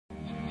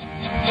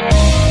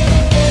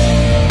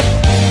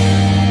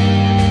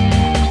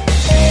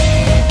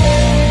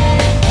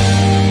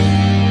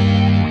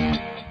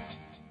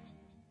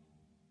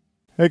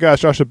Hey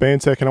guys, Josh at Bane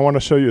Tech, and I want to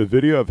show you a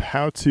video of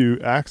how to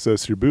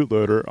access your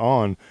bootloader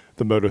on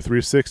the Moto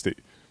 360.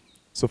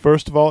 So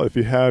first of all, if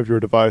you have your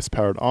device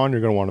powered on,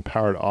 you're going to want to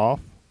power it off.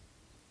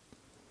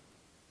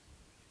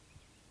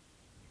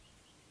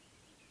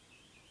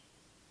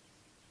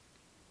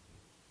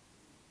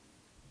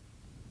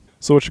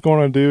 So what you're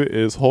going to do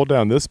is hold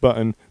down this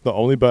button, the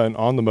only button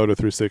on the Moto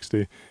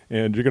 360,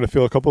 and you're going to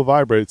feel a couple of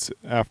vibrates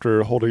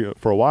after holding it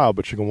for a while,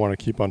 but you're going to want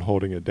to keep on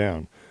holding it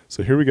down.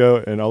 So here we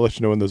go, and I'll let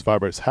you know when those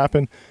vibrates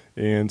happen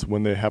and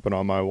when they happen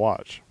on my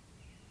watch.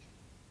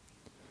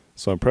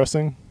 So I'm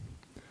pressing.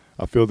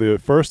 I'll feel the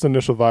first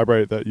initial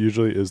vibrate, that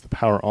usually is the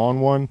power on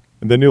one,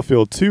 and then you'll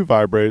feel two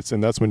vibrates,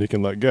 and that's when you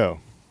can let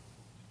go.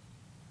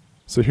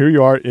 So here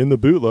you are in the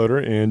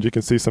bootloader, and you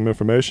can see some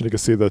information. You can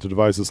see that the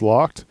device is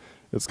locked.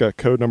 It's got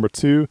code number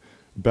 2,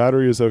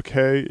 battery is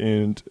okay,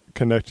 and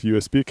connect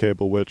USB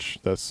cable, which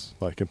that's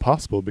like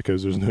impossible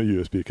because there's no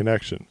USB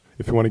connection.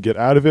 If you want to get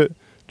out of it,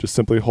 just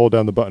simply hold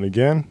down the button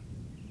again,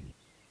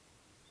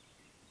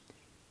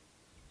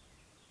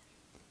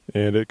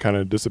 and it kind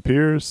of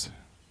disappears.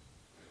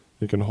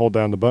 You can hold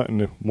down the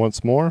button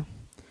once more,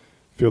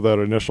 feel that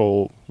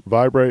initial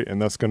vibrate,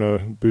 and that's going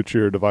to boot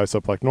your device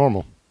up like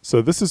normal.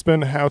 So this has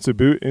been how to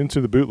boot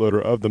into the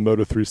bootloader of the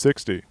Moto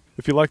 360.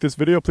 If you like this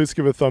video, please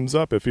give it a thumbs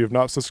up. If you have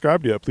not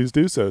subscribed yet, please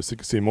do so you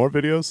can see more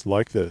videos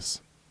like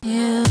this.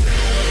 Yeah.